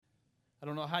I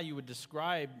don't know how you would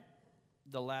describe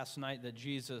the last night that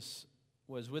Jesus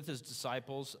was with his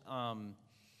disciples.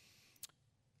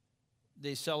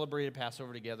 They celebrated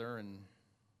Passover together, and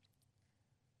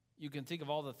you can think of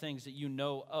all the things that you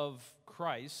know of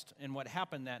Christ and what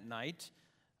happened that night.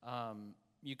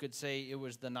 You could say it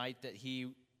was the night that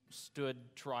he stood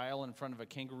trial in front of a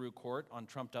kangaroo court on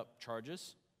trumped-up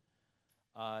charges.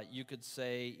 You could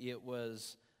say it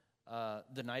was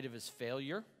the night of his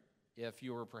failure, if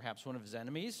you were perhaps one of his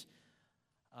enemies.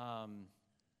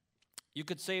 You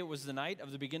could say it was the night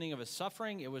of the beginning of his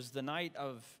suffering. It was the night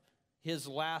of his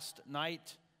last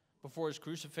night before his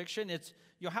crucifixion. It's,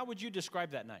 how would you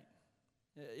describe that night?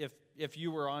 If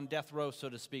you were on death row, so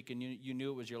to speak, and you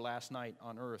knew it was your last night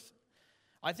on earth.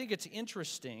 I think it's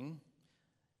interesting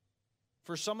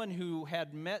for someone who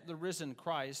had met the risen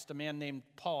Christ, a man named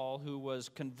Paul, who was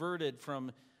converted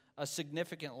from a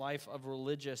significant life of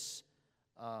religious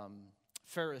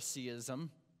Phariseeism,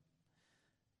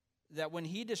 that when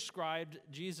he described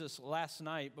Jesus last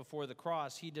night before the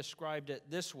cross, he described it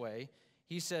this way.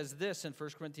 He says this in 1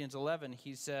 Corinthians 11.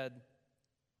 He said,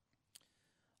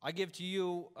 I give to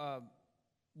you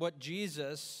what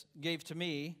Jesus gave to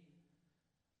me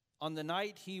on the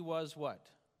night he was what?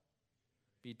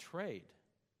 Betrayed.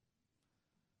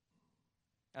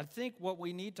 I think what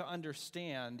we need to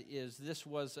understand is this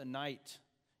was a night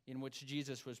in which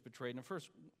Jesus was betrayed. And first,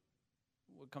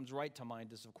 what comes right to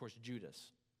mind is, of course,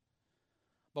 Judas.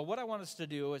 But what I want us to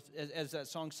do, as that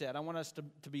song said, I want us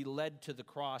to be led to the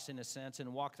cross in a sense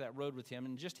and walk that road with him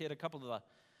and just hit a couple of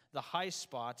the high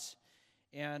spots.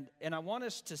 And I want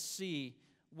us to see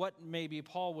what maybe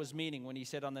Paul was meaning when he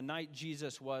said on the night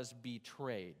Jesus was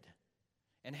betrayed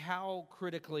and how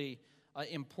critically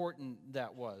important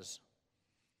that was.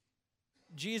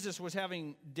 Jesus was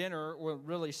having dinner, or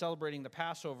really celebrating the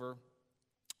Passover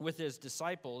with his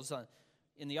disciples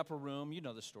in the upper room. You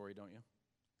know the story, don't you?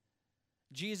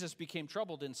 Jesus became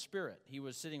troubled in spirit. He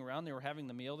was sitting around. They were having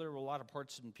the meal. There were a lot of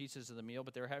parts and pieces of the meal,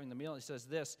 but they were having the meal. And he says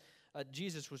this,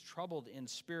 Jesus was troubled in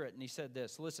spirit, and he said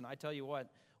this, listen, I tell you what,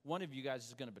 one of you guys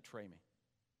is going to betray me.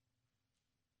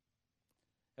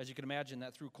 As you can imagine,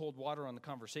 that threw cold water on the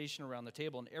conversation around the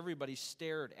table, and everybody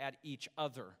stared at each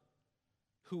other.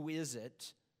 Who is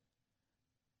it?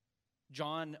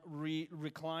 John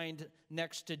reclined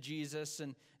next to Jesus,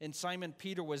 and Simon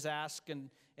Peter was asked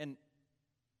and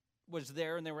was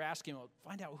there, and they were asking, well,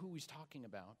 find out who he's talking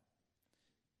about.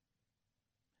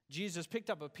 Jesus picked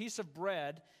up a piece of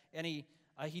bread, and he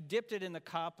dipped it in the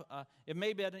cup. It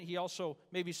may be he also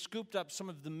maybe scooped up some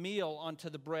of the meal onto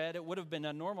the bread. It would have been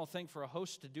a normal thing for a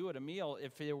host to do at a meal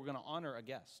if they were going to honor a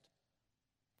guest.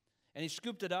 And he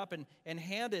scooped it up and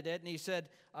handed it, and he said,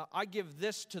 I give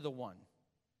this to the one.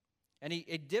 And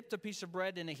he dipped a piece of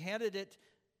bread, and he handed it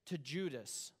to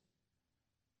Judas.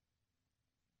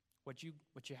 What you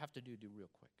have to do real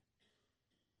quick.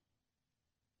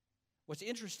 What's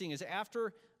interesting is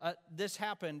after this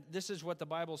happened, this is what the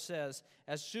Bible says.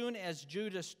 As soon as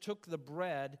Judas took the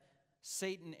bread,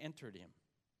 Satan entered him.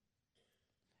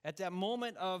 At that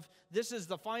moment this is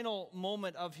the final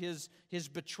moment of his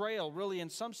betrayal, really in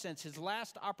some sense, his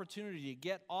last opportunity to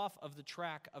get off of the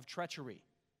track of treachery.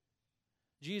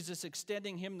 Jesus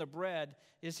extending him the bread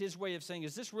is his way of saying,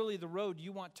 is this really the road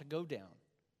you want to go down?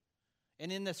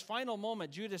 And in this final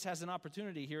moment, Judas has an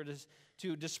opportunity here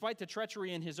to, despite the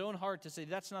treachery in his own heart, to say,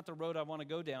 that's not the road I want to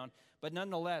go down. But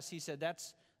nonetheless, he said,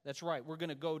 that's right, we're going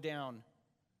to go down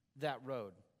that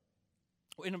road.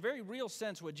 In a very real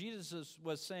sense, what Jesus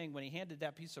was saying when he handed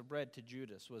that piece of bread to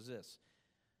Judas was this.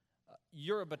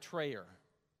 You're a betrayer.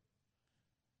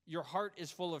 Your heart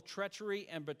is full of treachery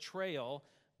and betrayal.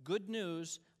 Good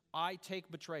news, I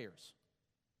take betrayers.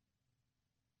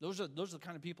 Those are the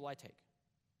kind of people I take.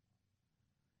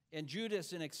 And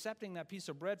Judas, in accepting that piece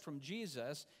of bread from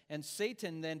Jesus, and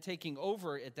Satan then taking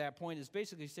over at that point, is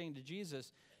basically saying to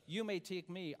Jesus, you may take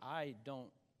me, I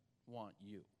don't want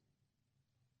you.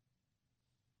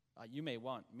 You may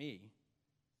want me.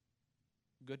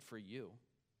 Good for you.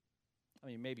 I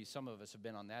mean, maybe some of us have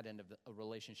been on that end of a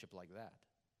relationship like that.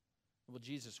 Well,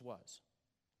 Jesus was.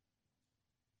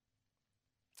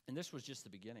 And this was just the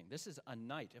beginning. This is a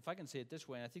night, if I can say it this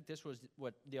way, and I think this was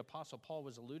what the Apostle Paul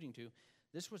was alluding to.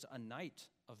 This was a night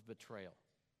of betrayal.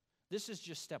 This is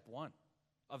just step one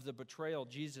of the betrayal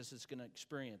Jesus is going to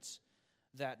experience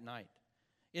that night.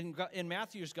 In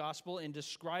Matthew's gospel, in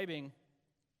describing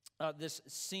this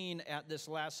scene at this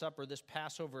Last Supper, this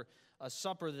Passover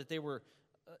supper that they were,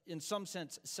 in some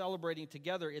sense, celebrating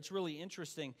together, it's really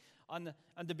interesting. On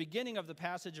the beginning of the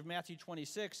passage of Matthew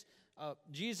 26,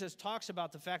 Jesus talks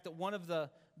about the fact that one of the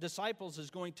disciples is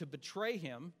going to betray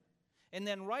him. And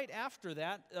then right after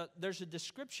that, there's a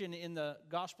description in the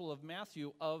Gospel of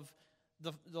Matthew of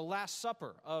the Last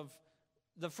Supper, of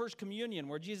the First Communion,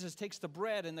 where Jesus takes the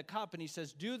bread and the cup and he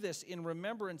says, do this in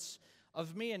remembrance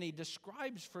of me. And he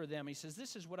describes for them, he says,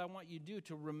 this is what I want you to do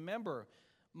to remember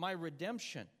my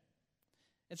redemption.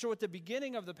 And so at the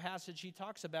beginning of the passage, he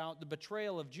talks about the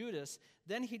betrayal of Judas.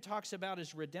 Then he talks about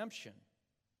his redemption.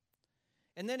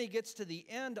 And then he gets to the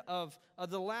end of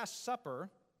the Last Supper,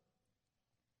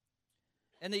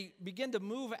 and they begin to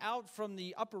move out from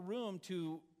the upper room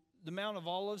to the Mount of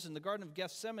Olives and the Garden of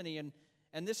Gethsemane.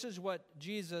 And this is what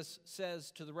Jesus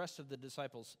says to the rest of the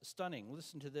disciples. Stunning.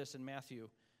 Listen to this in Matthew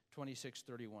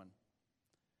 26:31.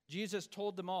 Jesus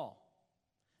told them all,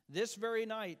 this very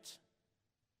night,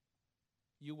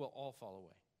 you will all fall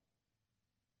away.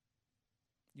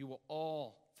 You will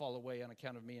all fall away on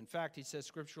account of me. In fact, he says,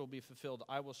 Scripture will be fulfilled.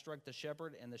 I will strike the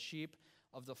shepherd, and the sheep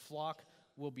of the flock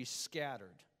will be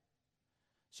scattered.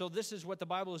 So this is what the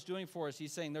Bible is doing for us.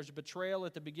 He's saying there's a betrayal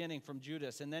at the beginning from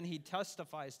Judas, and then he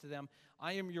testifies to them,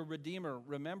 I am your Redeemer,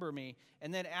 remember me.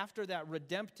 And then after that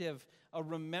redemptive,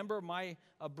 remember my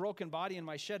broken body and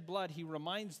my shed blood, he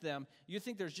reminds them, you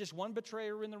think there's just one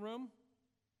betrayer in the room?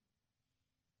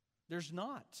 There's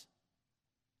not.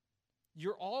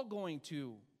 You're all going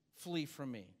to flee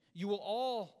from me. You will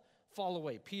all fall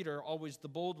away. Peter, always the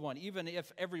bold one. Even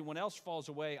if everyone else falls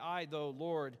away, I, though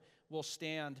Lord, will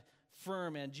stand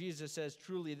firm. And Jesus says,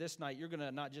 truly this night, you're going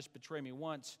to not just betray me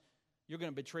once, you're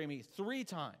going to betray me 3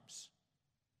 times.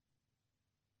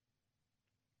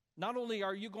 Not only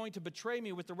are you going to betray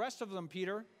me with the rest of them,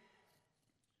 Peter,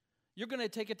 you're going to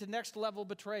take it to next level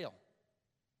betrayal.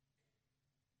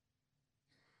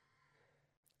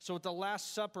 So at the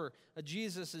Last Supper,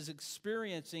 Jesus is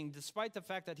experiencing, despite the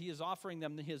fact that he is offering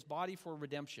them his body for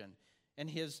redemption and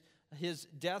his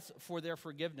death for their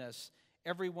forgiveness,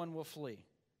 everyone will flee.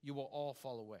 You will all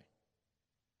fall away.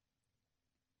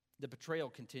 The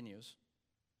betrayal continues.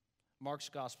 Mark's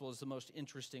gospel is the most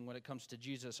interesting when it comes to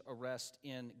Jesus' arrest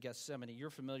in Gethsemane.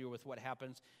 You're familiar with what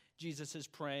happens. Jesus is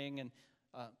praying, and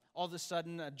all of a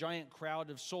sudden, a giant crowd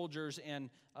of soldiers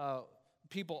and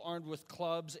people armed with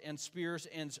clubs and spears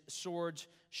and swords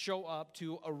show up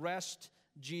to arrest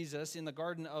Jesus in the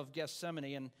Garden of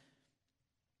Gethsemane. And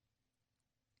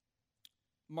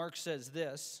Mark says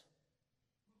this,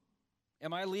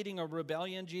 am I leading a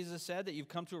rebellion, Jesus said, that you've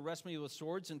come to arrest me with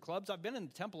swords and clubs? I've been in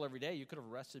the temple every day. You could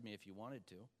have arrested me if you wanted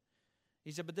to.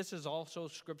 He said, but this is also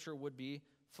Scripture would be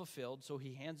fulfilled. So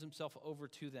he hands himself over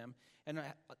to them. And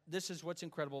this is what's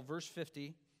incredible. Verse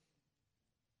 50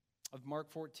 of Mark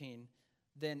 14,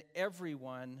 then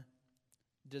everyone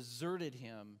deserted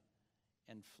him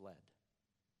and fled.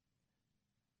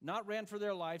 Not ran for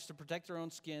their lives to protect their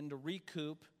own skin, to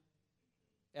recoup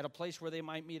at a place where they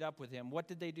might meet up with him. What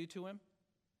did they do to him?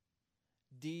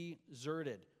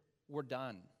 Deserted. We're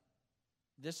done.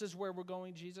 This is where we're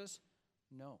going, Jesus?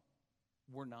 No,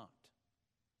 we're not.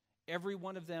 Every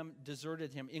one of them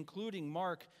deserted him, including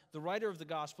Mark, the writer of the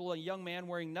gospel, a young man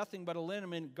wearing nothing but a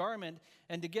linen garment.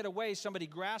 And to get away, somebody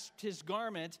grasped his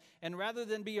garment, and rather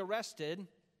than be arrested,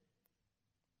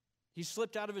 he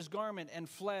slipped out of his garment and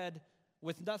fled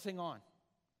with nothing on,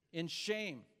 in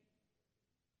shame,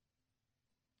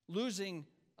 losing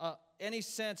any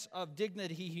sense of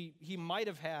dignity he might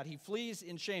have had. He flees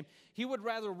in shame. He would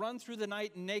rather run through the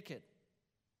night naked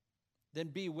than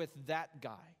be with that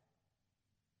guy.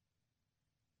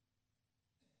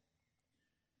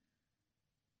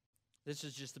 This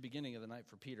is just the beginning of the night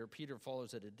for Peter. Peter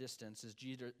follows at a distance as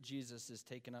Jesus is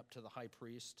taken up to the high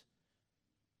priest.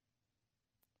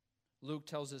 Luke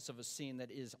tells us of a scene that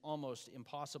is almost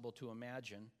impossible to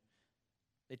imagine.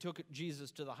 They took Jesus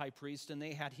to the high priest and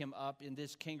they had him up in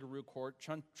this kangaroo court,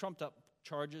 trumped up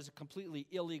charges, a completely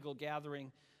illegal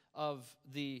gathering of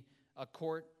the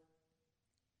court.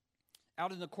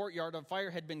 Out in the courtyard, a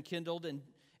fire had been kindled,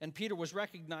 and Peter was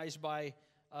recognized by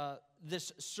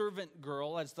this servant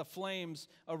girl as the flames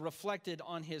reflected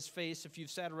on his face. If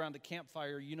you've sat around a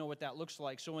campfire, you know what that looks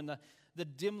like. So in the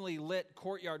dimly lit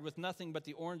courtyard with nothing but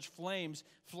the orange flames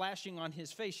flashing on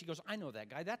his face, she goes, I know that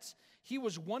guy. He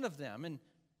was one of them. And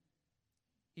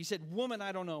he said, woman,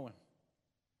 I don't know him.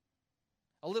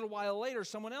 A little while later,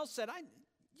 someone else said,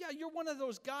 yeah, you're one of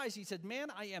those guys. He said, man,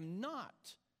 I am not.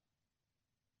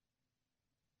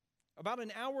 About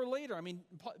an hour later,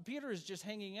 Peter is just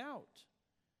hanging out.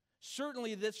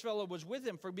 Certainly this fellow was with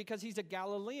him because he's a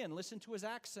Galilean. Listen to his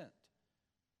accent.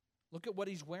 Look at what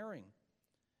he's wearing.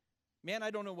 Man, I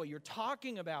don't know what you're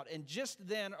talking about. And just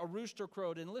then a rooster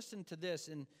crowed. And listen to this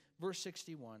in verse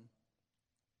 61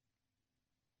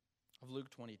 of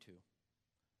Luke 22.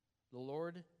 The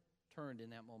Lord turned in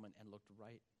that moment and looked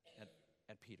right at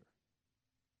at Peter.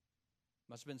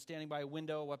 Must have been standing by a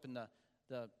window up in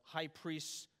the high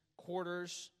priest's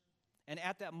quarters. And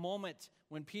at that moment,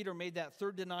 when Peter made that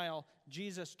third denial,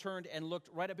 Jesus turned and looked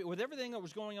right up with everything that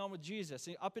was going on with Jesus,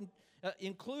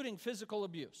 including physical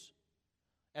abuse.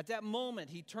 At that moment,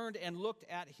 he turned and looked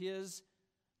at his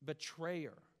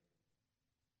betrayer.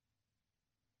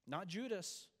 Not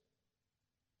Judas,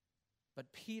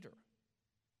 but Peter.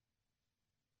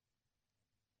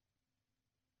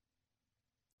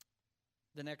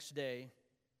 The next day,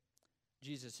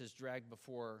 Jesus is dragged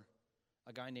before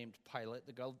a guy named Pilate,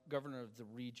 the governor of the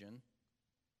region.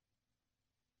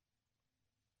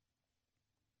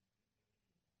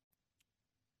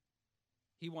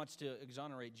 He wants to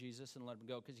exonerate Jesus and let him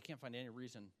go because he can't find any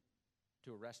reason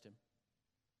to arrest him.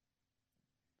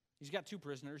 He's got two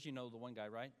prisoners. You know the one guy,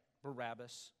 right?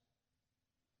 Barabbas.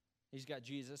 He's got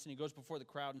Jesus, and he goes before the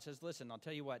crowd and says, listen, I'll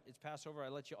tell you what, it's Passover. I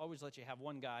always let you have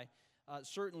one guy.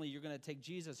 Certainly you're going to take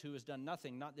Jesus, who has done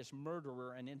nothing, not this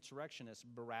murderer and insurrectionist,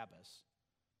 Barabbas.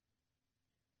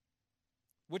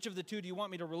 Which of the two do you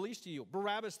want me to release to you?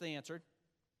 Barabbas, they answered,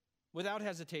 without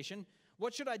hesitation.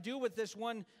 What should I do with this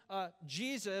one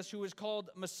Jesus who is called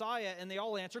Messiah? And they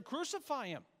all answered, crucify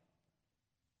him.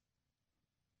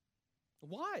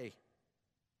 Why?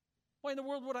 Why in the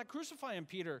world would I crucify him?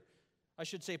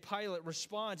 Pilate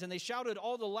responds, and they shouted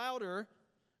all the louder,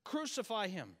 crucify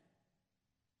him.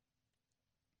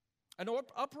 An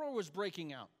uproar was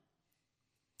breaking out.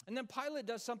 And then Pilate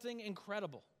does something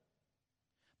incredible.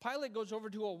 Pilate goes over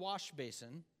to a wash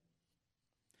basin,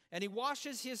 and he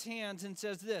washes his hands and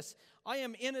says this, I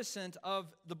am innocent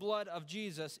of the blood of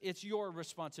Jesus. It's your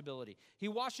responsibility. He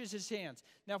washes his hands.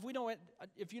 Now,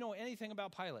 if you know anything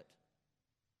about Pilate,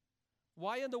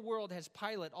 why in the world has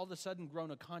Pilate all of a sudden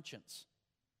grown a conscience?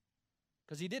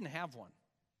 Because he didn't have one.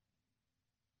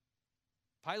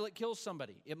 Pilate kills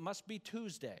somebody. It must be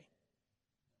Tuesday.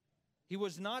 He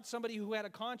was not somebody who had a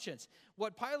conscience.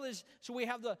 What Pilate is, so we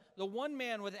have the one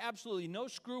man with absolutely no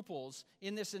scruples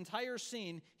in this entire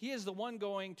scene. He is the one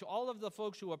going to all of the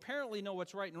folks who apparently know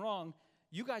what's right and wrong.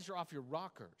 You guys are off your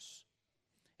rockers.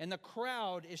 And the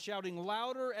crowd is shouting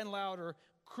louder and louder,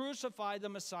 crucify the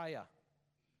Messiah.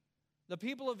 The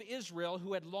people of Israel,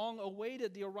 who had long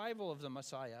awaited the arrival of the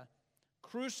Messiah,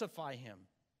 crucify him.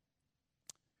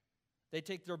 They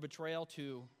take their betrayal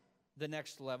to the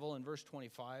next level. In verse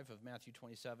 25 of Matthew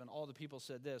 27, all the people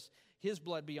said this, his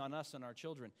blood be on us and our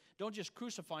children. Don't just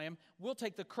crucify him. We'll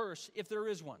take the curse if there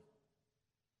is one.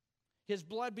 His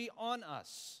blood be on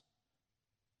us.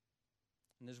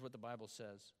 And this is what the Bible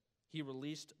says. He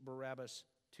released Barabbas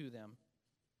to them,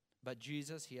 but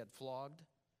Jesus he had flogged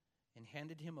and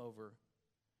handed him over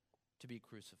to be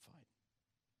crucified.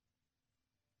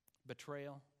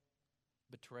 Betrayal,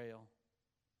 betrayal,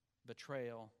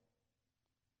 betrayal.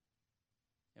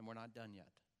 And we're not done yet.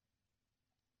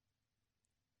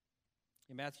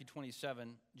 In Matthew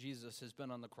 27, Jesus has been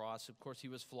on the cross. Of course, he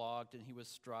was flogged and he was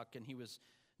struck and he was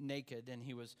naked and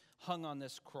he was hung on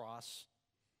this cross.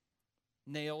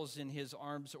 Nails in his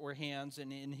arms or hands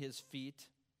and in his feet.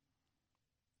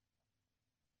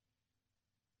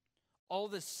 All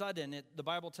of a sudden, the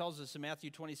Bible tells us in Matthew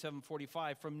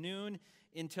 27:45, from noon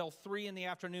until 3 in the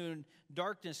afternoon,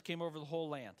 darkness came over the whole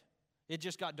land. It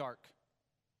just got dark.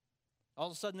 All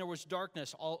of a sudden, there was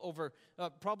darkness all over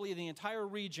probably the entire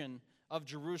region of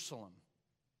Jerusalem.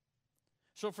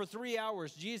 So for 3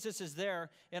 hours, Jesus is there,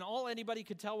 and all anybody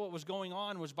could tell what was going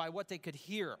on was by what they could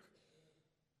hear.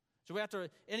 So after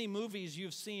any movies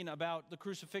you've seen about the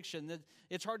crucifixion,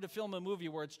 it's hard to film a movie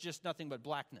where it's just nothing but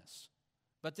blackness.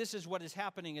 But this is what is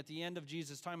happening at the end of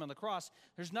Jesus' time on the cross.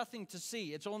 There's nothing to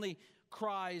see. It's only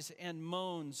cries and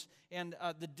moans and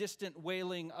the distant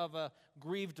wailing of a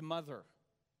grieved mother.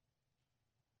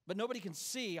 But nobody can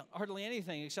see hardly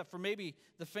anything except for maybe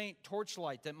the faint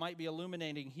torchlight that might be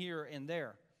illuminating here and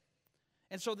there.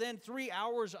 And so then 3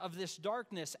 hours of this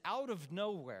darkness out of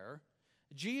nowhere,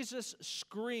 Jesus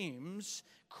screams,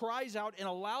 cries out in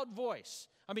a loud voice.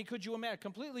 I mean, could you imagine?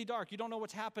 Completely dark. You don't know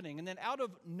what's happening. And then out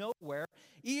of nowhere,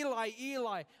 Eli,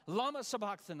 Eli, lama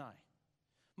sabachthani.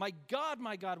 My God,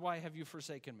 why have you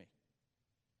forsaken me?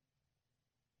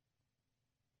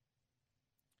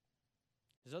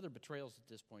 His other betrayals at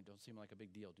this point don't seem like a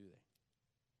big deal, do they?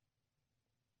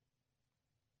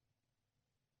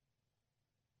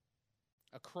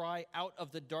 A cry out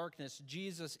of the darkness.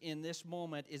 Jesus in this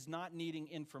moment is not needing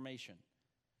information.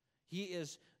 He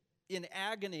is in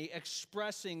agony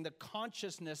expressing the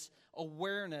consciousness,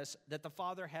 awareness that the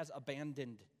Father has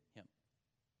abandoned him.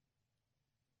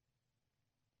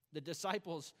 The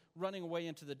disciples running away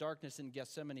into the darkness in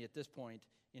Gethsemane at this point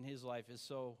in his life is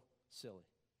so silly.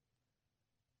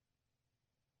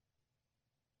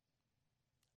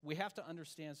 We have to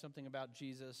understand something about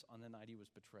Jesus on the night he was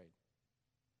betrayed.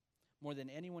 More than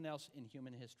anyone else in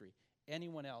human history,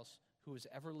 anyone else who has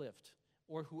ever lived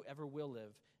or who ever will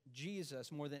live,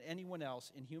 Jesus, more than anyone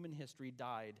else in human history,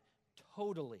 died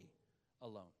totally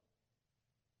alone.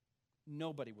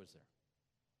 Nobody was there.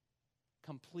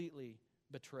 Completely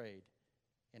betrayed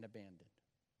and abandoned.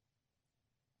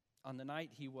 On the night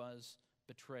he was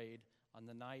betrayed, on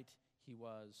the night he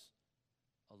was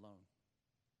alone.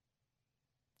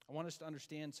 I want us to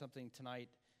understand something tonight,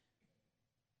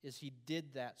 is he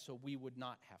did that so we would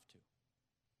not have to.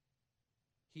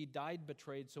 He died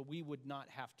betrayed so we would not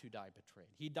have to die betrayed.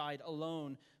 He died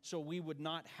alone so we would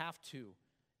not have to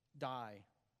die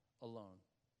alone.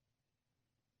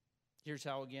 Here's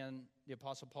how, again, the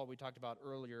Apostle Paul, we talked about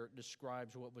earlier,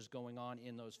 describes what was going on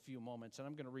in those few moments. And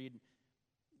I'm going to read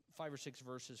 5 or 6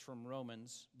 verses from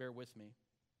Romans. Bear with me.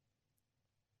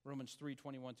 Romans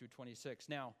 3:21 through 26.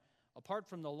 Now, apart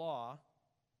from the law,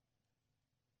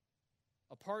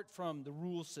 apart from the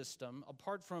rule system,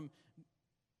 apart from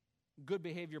good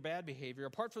behavior, bad behavior,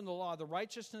 apart from the law, the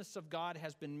righteousness of God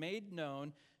has been made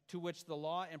known, to which the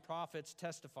law and prophets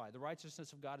testify. The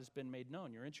righteousness of God has been made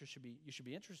known. You should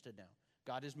be interested now.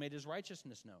 God has made his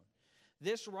righteousness known.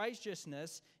 This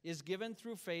righteousness is given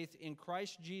through faith in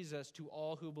Christ Jesus to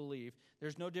all who believe.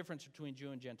 There's no difference between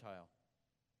Jew and Gentile.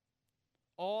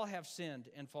 All have sinned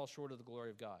and fall short of the glory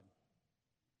of God.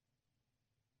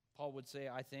 Paul would say,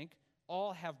 I think,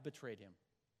 all have betrayed him.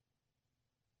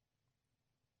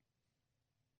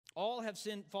 All have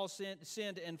sinned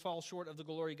and fall short of the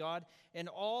glory of God, and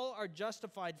all are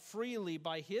justified freely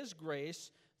by his grace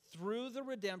through the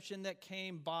redemption that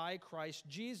came by Christ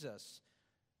Jesus.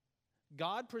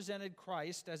 God presented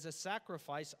Christ as a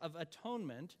sacrifice of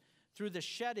atonement through the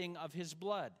shedding of his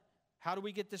blood. How do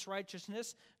we get this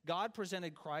righteousness? God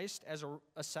presented Christ as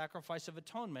a sacrifice of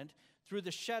atonement through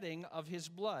the shedding of his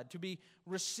blood to be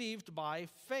received by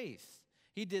faith.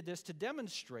 He did this to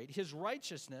demonstrate his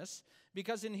righteousness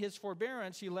because in his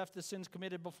forbearance he left the sins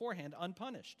committed beforehand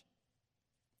unpunished.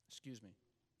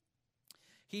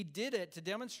 He did it to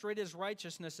demonstrate his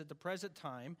righteousness at the present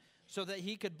time so that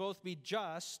he could both be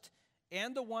just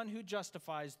and the one who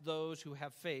justifies those who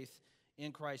have faith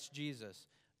in Christ Jesus.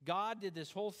 God did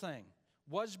this whole thing,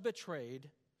 was betrayed,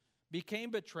 became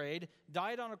betrayed,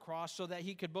 died on a cross so that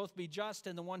he could both be just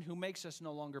and the one who makes us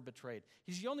no longer betrayed.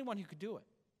 He's the only one who could do it.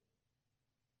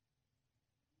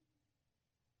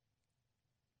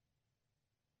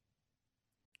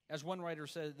 As one writer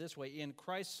said it this way, in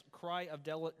Christ's cry of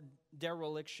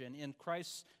dereliction, in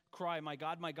Christ's cry, my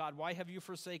God, why have you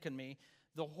forsaken me?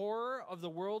 The horror of the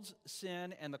world's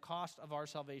sin and the cost of our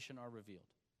salvation are revealed.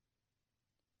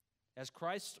 As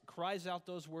Christ cries out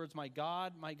those words, my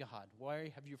God,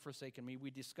 why have you forsaken me?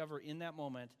 We discover in that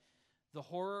moment the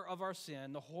horror of our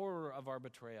sin, the horror of our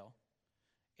betrayal,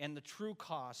 and the true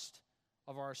cost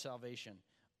of our salvation.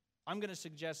 I'm going to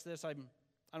suggest this. I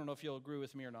don't know if you'll agree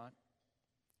with me or not.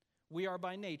 We are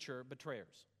by nature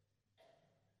betrayers.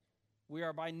 We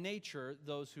are by nature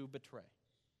those who betray.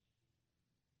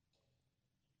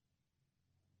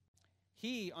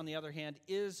 He, on the other hand,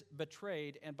 is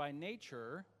betrayed and by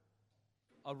nature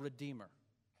a redeemer.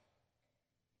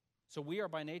 So we are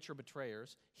by nature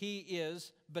betrayers. He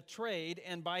is betrayed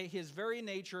and by his very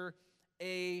nature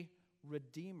a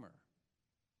redeemer.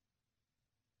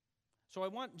 So I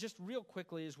want just real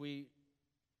quickly as we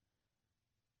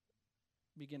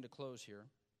begin to close here,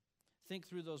 think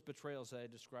through those betrayals that I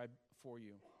described for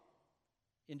you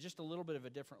in just a little bit of a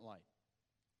different light.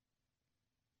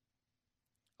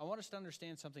 I want us to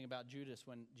understand something about Judas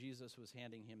when Jesus was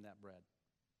handing him that bread.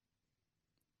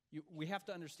 We have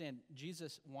to understand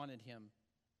Jesus wanted him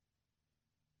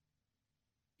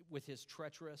with his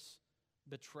treacherous,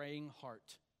 betraying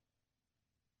heart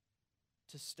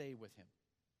to stay with him.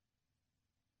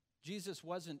 Jesus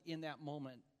wasn't in that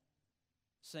moment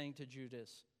saying to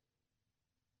Judas,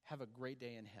 have a great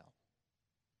day in hell.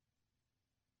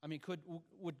 I mean,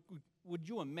 would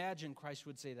you imagine Christ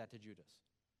would say that to Judas?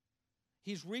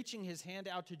 He's reaching his hand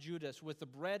out to Judas with the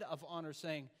bread of honor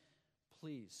saying,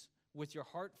 please, with your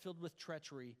heart filled with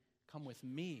treachery, come with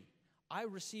me. I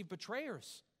receive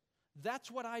betrayers.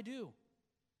 That's what I do.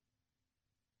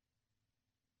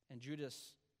 And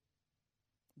Judas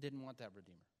didn't want that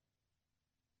redeemer.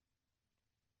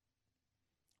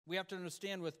 We have to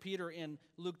understand with Peter in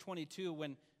Luke 22,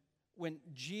 when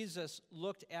Jesus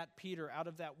looked at Peter out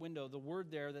of that window, the word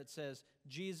there that says,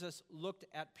 Jesus looked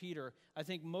at Peter, I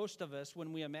think most of us,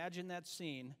 when we imagine that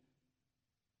scene,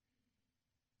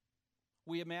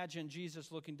 we imagine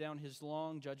Jesus looking down his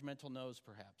long, judgmental nose,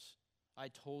 perhaps. I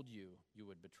told you you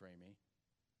would betray me.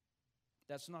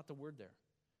 That's not the word there.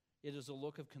 It is a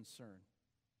look of concern.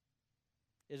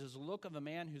 It is a look of a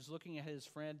man who's looking at his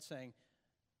friend saying,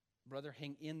 brother,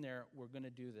 hang in there. We're going to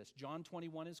do this. John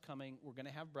 21 is coming. We're going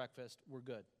to have breakfast. We're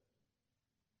good.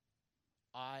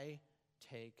 I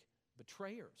take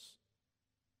betrayers.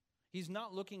 He's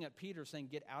not looking at Peter saying,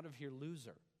 get out of here,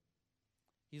 loser.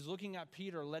 He's looking at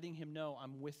Peter, letting him know,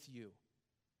 I'm with you.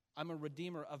 I'm a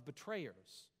redeemer of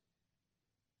betrayers.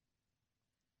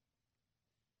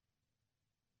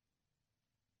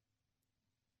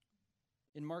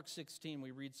 In Mark 16,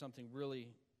 we read something really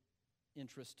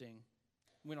interesting.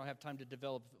 We don't have time to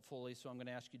develop it fully, so I'm going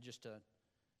to ask you just to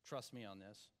trust me on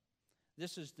this.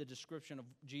 This is the description of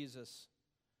Jesus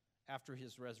after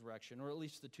his resurrection, or at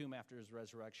least the tomb after his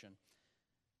resurrection.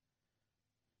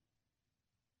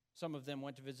 Some of them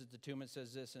went to visit the tomb. It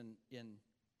says this in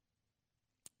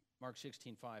Mark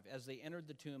 16:5. As they entered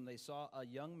the tomb, they saw a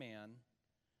young man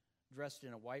dressed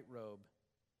in a white robe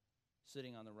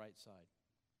sitting on the right side.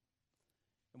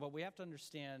 And what we have to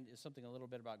understand is something a little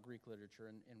bit about Greek literature,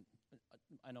 and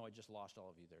I know I just lost all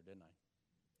of you there, didn't I?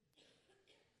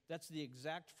 That's the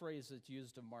exact phrase that's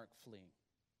used of Mark fleeing.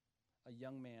 A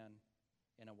young man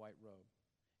in a white robe.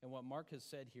 And what Mark has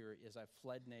said here is, I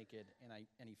fled naked,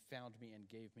 and he found me and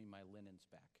gave me my linens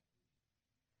back.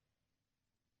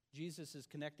 Jesus is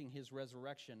connecting his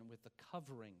resurrection with the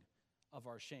covering of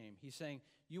our shame. He's saying,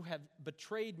 you have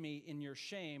betrayed me in your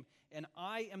shame, and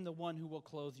I am the one who will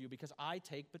clothe you because I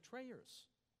take betrayers.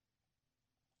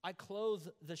 I clothe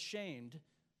the shamed.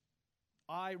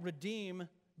 I redeem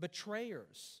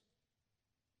betrayers.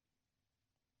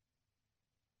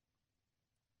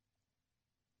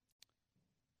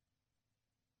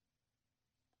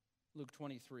 Luke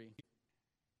 23.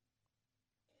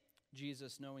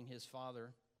 Jesus, knowing his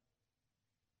Father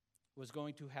was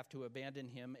going to have to abandon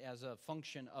him as a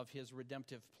function of his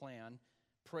redemptive plan,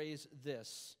 prays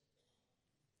this: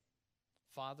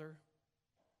 Father,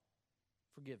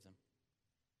 forgive them.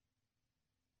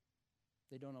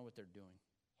 They don't know what they're doing.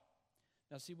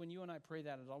 Now, see, when you and I pray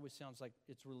that, it always sounds like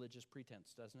it's religious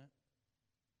pretense, doesn't it?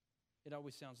 It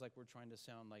always sounds like we're trying to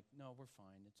sound like, no, we're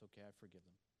fine. It's okay. I forgive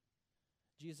them.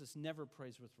 Jesus never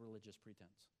prays with religious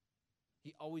pretense.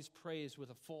 He always prays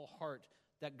with a full heart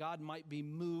that God might be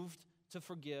moved to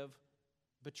forgive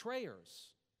betrayers.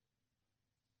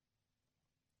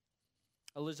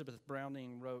 Elizabeth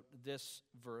Browning wrote this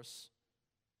verse.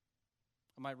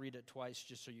 I might read it twice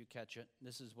just so you catch it.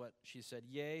 This is what she said.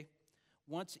 Yea,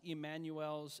 once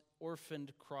Emmanuel's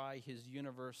orphaned cry his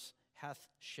universe hath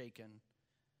shaken.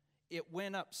 It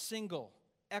went up single,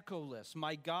 echoless.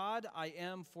 My God, I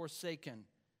am forsaken.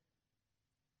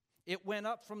 It went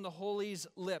up from the Holy's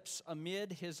lips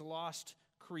amid his lost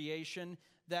creation,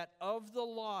 that of the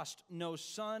lost no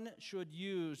son should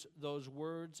use those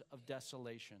words of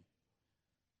desolation.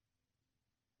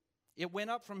 It went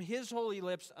up from his holy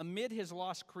lips amid his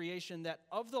lost creation, that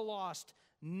of the lost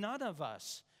none of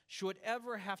us should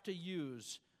ever have to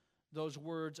use those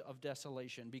words of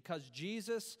desolation. Because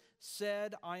Jesus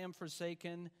said, I am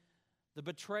forsaken, the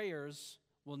betrayers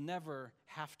will never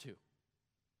have to.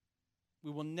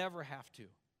 We will never have to.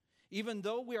 Even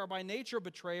though we are by nature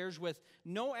betrayers with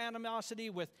no animosity,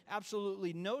 with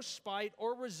absolutely no spite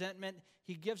or resentment,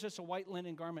 he gives us a white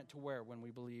linen garment to wear when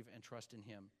we believe and trust in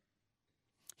him.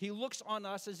 He looks on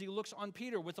us as he looks on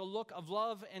Peter with a look of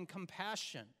love and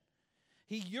compassion.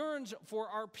 He yearns for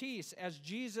our peace as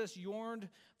Jesus yearned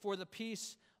for the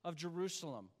peace of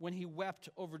Jerusalem when he wept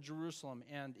over Jerusalem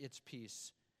and its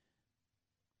peace.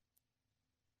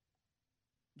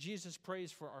 Jesus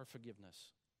prays for our forgiveness.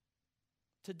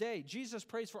 Today, Jesus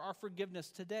prays for our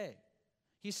forgiveness today.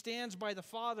 He stands by the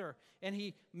Father and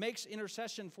he makes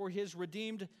intercession for his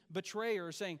redeemed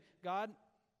betrayer, saying, God,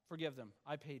 forgive them.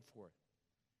 I paid for it.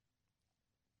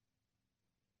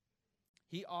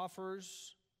 He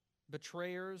offers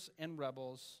betrayers and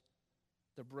rebels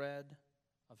the bread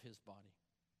of his body.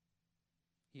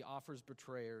 He offers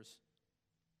betrayers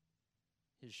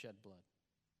his shed blood.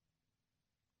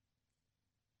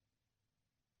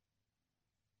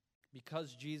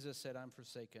 Because Jesus said, I'm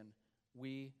forsaken,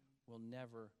 we will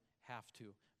never have to.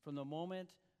 From the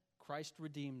moment Christ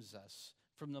redeems us,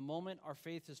 from the moment our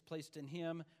faith is placed in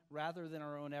him rather than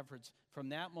our own efforts, from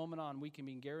that moment on, we can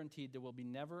be guaranteed there will be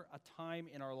never a time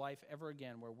in our life ever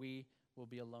again where we will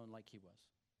be alone like he was.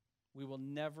 We will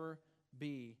never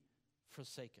be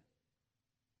forsaken.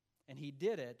 And he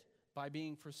did it by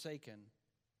being forsaken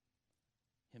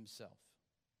himself.